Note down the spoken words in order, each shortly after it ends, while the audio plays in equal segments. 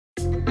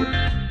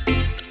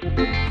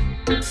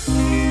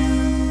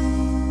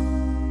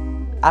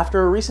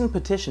After a recent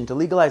petition to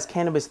legalize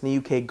cannabis in the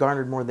UK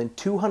garnered more than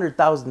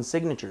 200,000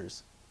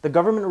 signatures, the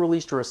government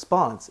released a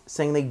response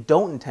saying they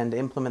don't intend to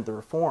implement the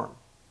reform.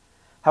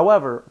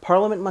 However,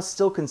 Parliament must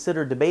still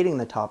consider debating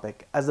the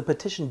topic as the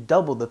petition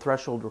doubled the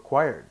threshold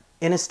required.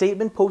 In a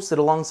statement posted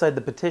alongside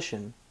the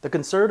petition, the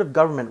Conservative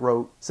government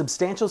wrote,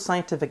 "Substantial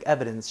scientific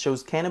evidence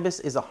shows cannabis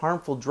is a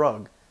harmful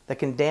drug that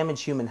can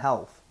damage human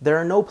health. There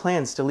are no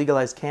plans to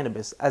legalize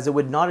cannabis as it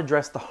would not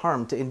address the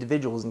harm to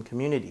individuals and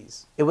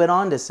communities." It went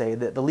on to say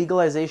that the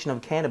legalization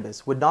of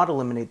cannabis would not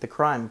eliminate the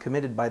crime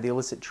committed by the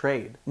illicit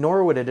trade,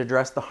 nor would it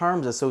address the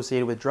harms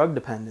associated with drug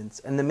dependence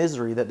and the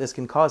misery that this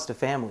can cause to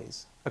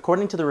families.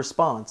 According to the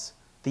response,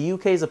 the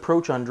UK's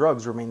approach on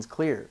drugs remains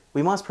clear.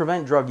 We must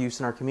prevent drug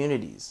use in our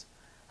communities,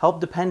 help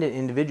dependent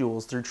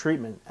individuals through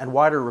treatment and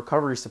wider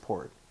recovery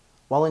support,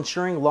 while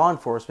ensuring law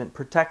enforcement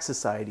protects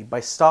society by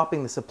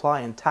stopping the supply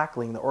and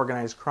tackling the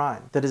organized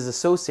crime that is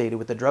associated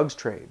with the drugs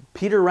trade.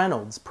 Peter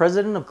Reynolds,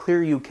 president of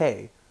Clear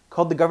UK,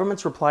 called the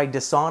government's reply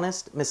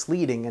dishonest,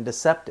 misleading, and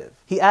deceptive.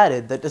 He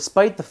added that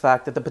despite the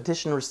fact that the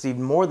petition received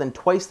more than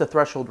twice the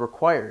threshold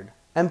required,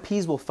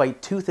 MPs will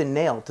fight tooth and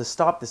nail to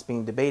stop this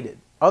being debated.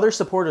 Other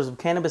supporters of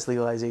cannabis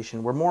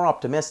legalization were more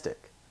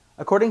optimistic.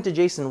 According to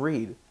Jason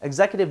Reed,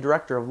 Executive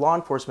Director of Law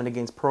Enforcement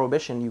Against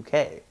Prohibition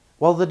UK,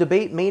 while the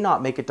debate may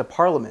not make it to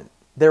Parliament,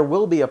 there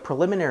will be a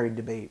preliminary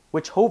debate,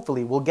 which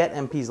hopefully will get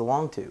MPs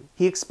along to.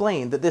 He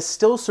explained that this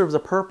still serves a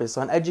purpose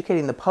on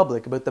educating the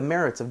public about the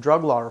merits of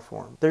drug law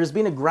reform. There has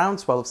been a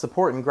groundswell of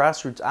support and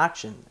grassroots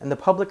action, and the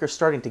public are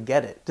starting to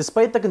get it.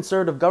 Despite the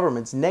Conservative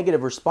government's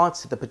negative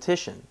response to the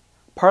petition,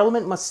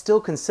 Parliament must still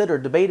consider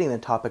debating the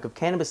topic of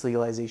cannabis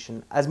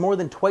legalization as more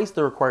than twice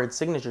the required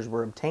signatures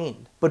were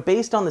obtained. But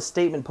based on the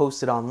statement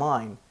posted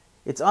online,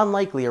 it's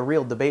unlikely a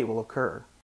real debate will occur.